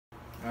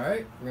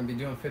Alright, we're going to be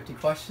doing 50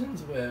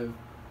 questions with...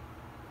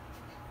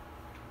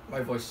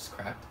 My voice is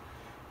cracked.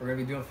 We're going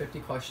to be doing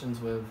 50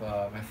 questions with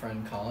my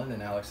friend Collin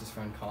and Alex's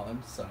friend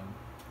Collin. So,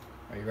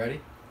 are you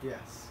ready?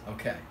 Yes.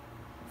 Okay.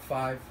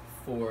 5,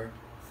 4,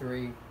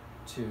 3,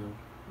 2,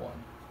 1.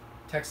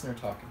 Texting or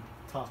talking?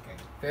 Talking.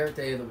 Favorite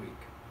day of the week?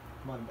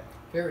 Monday.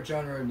 Favorite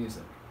genre of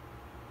music?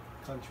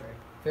 Country.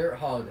 Favorite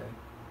holiday?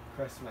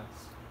 Christmas.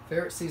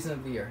 Favorite season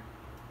of the year?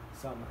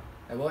 Summer.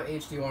 At what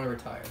age do you want to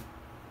retire?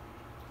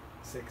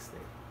 60.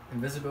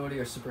 Invisibility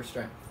or super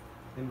strength?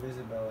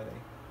 Invisibility.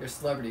 Your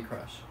celebrity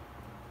crush?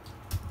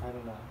 I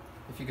don't know.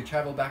 If you could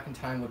travel back in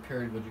time, what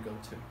period would you go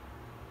to?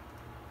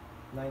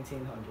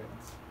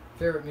 1900s.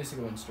 Favorite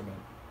musical instrument?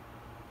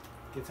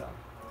 Guitar.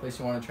 Place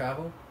you want to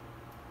travel?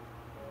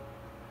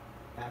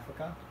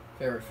 Africa.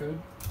 Favorite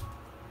food?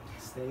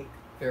 Steak.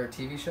 Favorite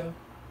TV show?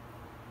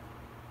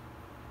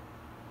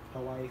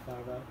 Hawaii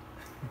 5-0.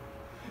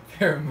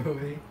 Favorite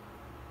movie?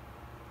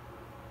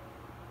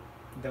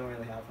 Don't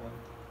really have one.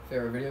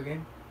 Favorite video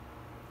game?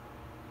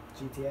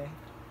 GTA.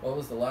 What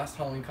was the last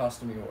Halloween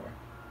costume you wore?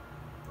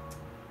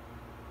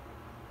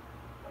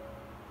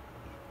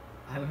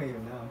 I don't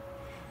even know.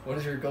 What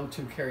is your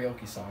go-to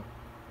karaoke song?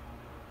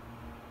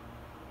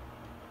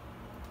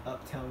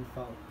 Uptown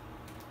Funk.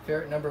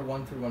 Favorite number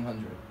 1 through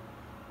 100?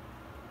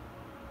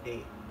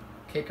 8.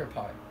 Cake or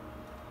pie?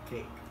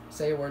 Cake.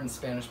 Say a word in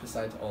Spanish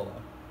besides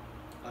hola.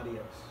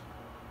 Adios.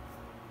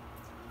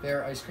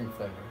 Favorite ice cream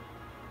flavor?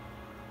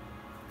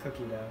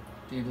 Cookie dough.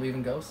 Do you believe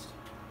in ghosts?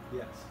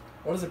 Yes.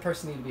 What does a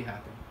person need to be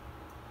happy?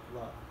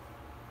 Love.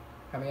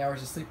 How many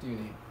hours of sleep do you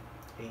need?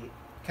 8.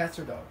 Cats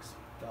or dogs?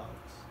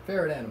 Dogs.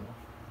 Favorite animal?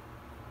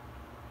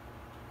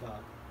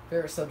 Dog.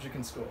 Favorite subject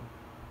in school?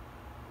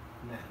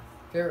 Math.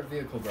 Favorite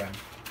vehicle brand?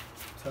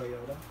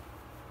 Toyota.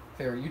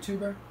 Favorite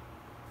YouTuber?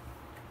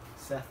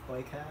 Seth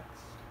Blake Hacks.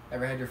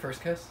 Ever had your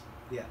first kiss?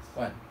 Yes.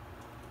 When?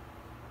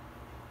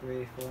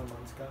 3-4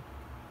 months ago.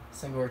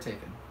 Single or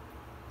taken?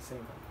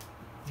 Single.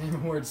 Name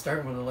a word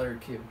starting with the letter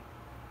Q.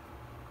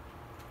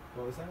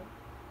 What was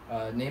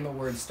that? Name a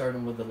word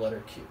starting with the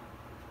letter Q.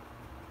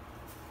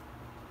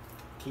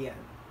 Kian.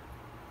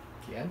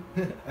 Kian?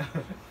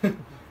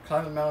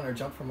 Climb a mountain or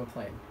jump from a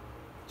plane?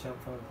 Jump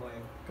from a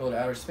plane. Go to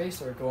outer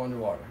space or go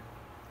underwater?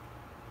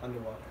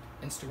 Underwater.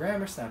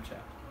 Instagram or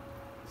Snapchat?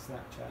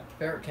 Snapchat.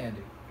 Favorite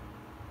candy?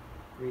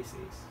 Reese's.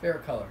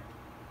 Favorite color?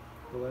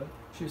 Blue.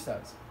 Shoe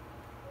size?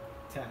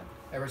 10.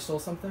 Ever stole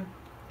something?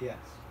 Yes.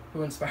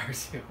 Who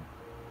inspires you?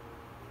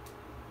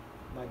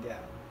 My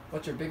dad.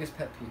 What's your biggest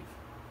pet peeve?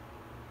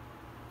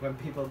 When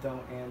people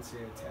don't answer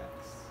your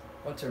texts.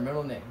 What's your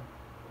middle name?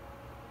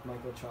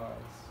 Michael Charles.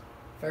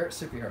 Favorite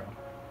superhero?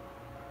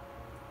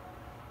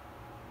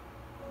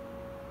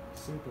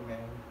 Superman.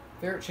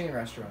 Favorite chain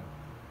restaurant?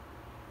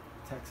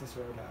 Texas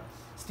Roadhouse.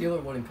 Steel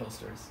or wooden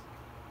coasters?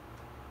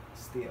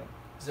 Steel.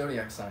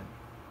 Zodiac sign?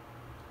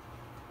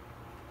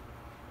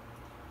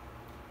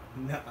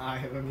 No, I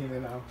don't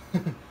even know.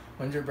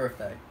 When's your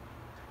birthday?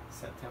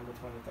 September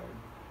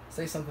 23rd.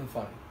 Say something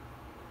funny.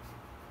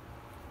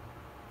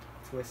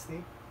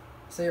 Twisty.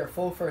 Say your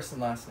full first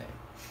and last name.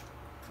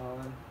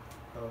 Collin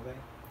Boisvert.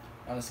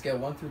 On a scale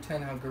 1 through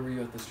 10, how good were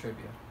you at this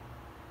trivia?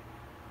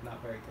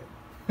 Not very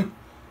good.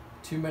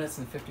 2 minutes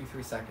and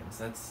 53 seconds.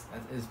 That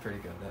is pretty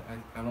good.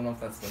 I don't know if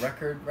that's the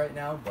record right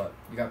now, but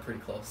you got pretty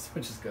close,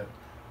 which is good.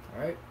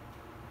 All right.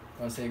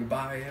 Want to say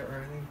goodbye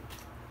or anything?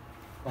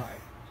 Bye.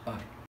 Bye.